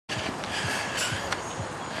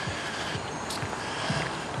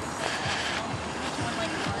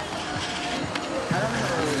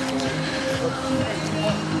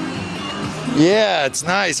Yeah, it's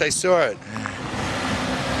nice. I saw it.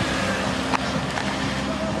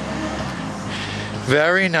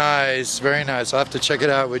 Very nice. Very nice. I'll have to check it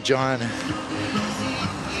out with John.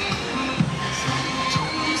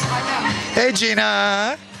 Hey,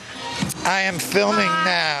 Gina. I am filming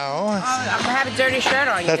now. I have a dirty shirt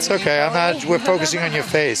on. That's okay. I'm not. We're focusing on your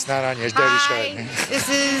face, not on your dirty shirt. This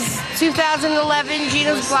is 2011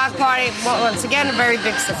 Gina's Block Party. Once again, a very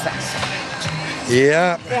big success.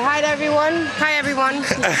 Yeah. Say hi to everyone. Hi, everyone.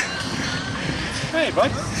 Hey,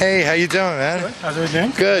 bud. Hey, how you doing, man? Good. How's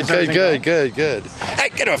everything? Good, good, good, good, good. Hey,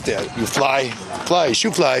 get off there, you fly. Fly,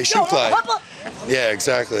 shoot fly, shoot fly. Yeah,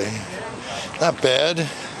 exactly. Not bad.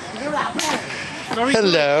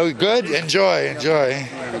 Hello, good. Enjoy, enjoy.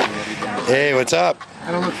 Hey, what's up?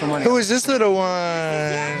 I don't look for money. Who is this little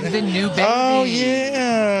one? The new baby. Oh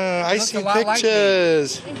yeah, I see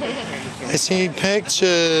pictures. I see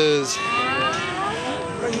pictures.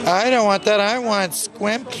 I don't want that. I want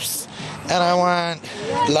squimps, and I want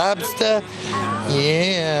lobster.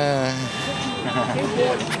 Yeah.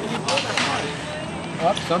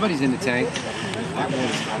 Oh, somebody's in the tank.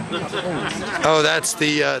 Oh, that's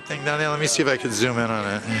the thing down there. Let me see if I can zoom in on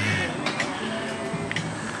it.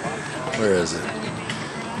 Where is it?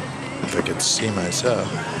 If I could see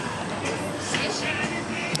myself.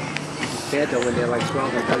 Bad though when they're like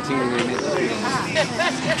 12 or 13 and they're mid.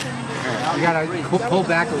 You gotta pull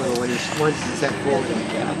back a little when he's once set forward.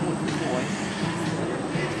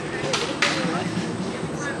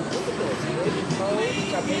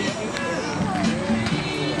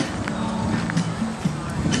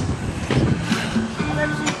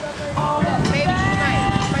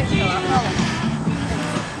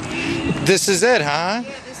 This is it, huh?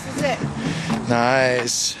 Yeah, this is it.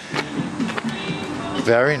 Nice.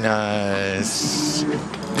 Very nice.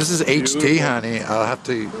 This is HD, honey. I'll have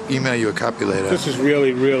to email you a copy later. This is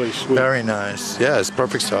really, really sweet. Very nice. Yeah, it's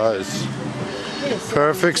perfect size.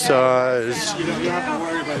 Perfect size. You don't have to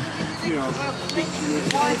worry about, you know.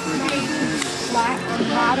 Flat on the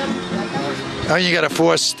bottom. Oh, you got a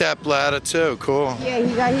 4-step ladder too. Cool. Yeah,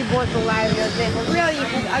 he bought the ladder the other day. But really,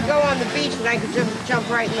 I go on the beach and I can just jump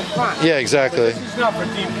right in the front. Yeah, exactly. This is not for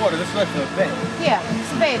deep water. This is not for the bay. Yeah,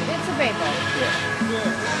 it's a baby. It's a baby.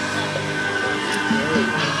 Yeah.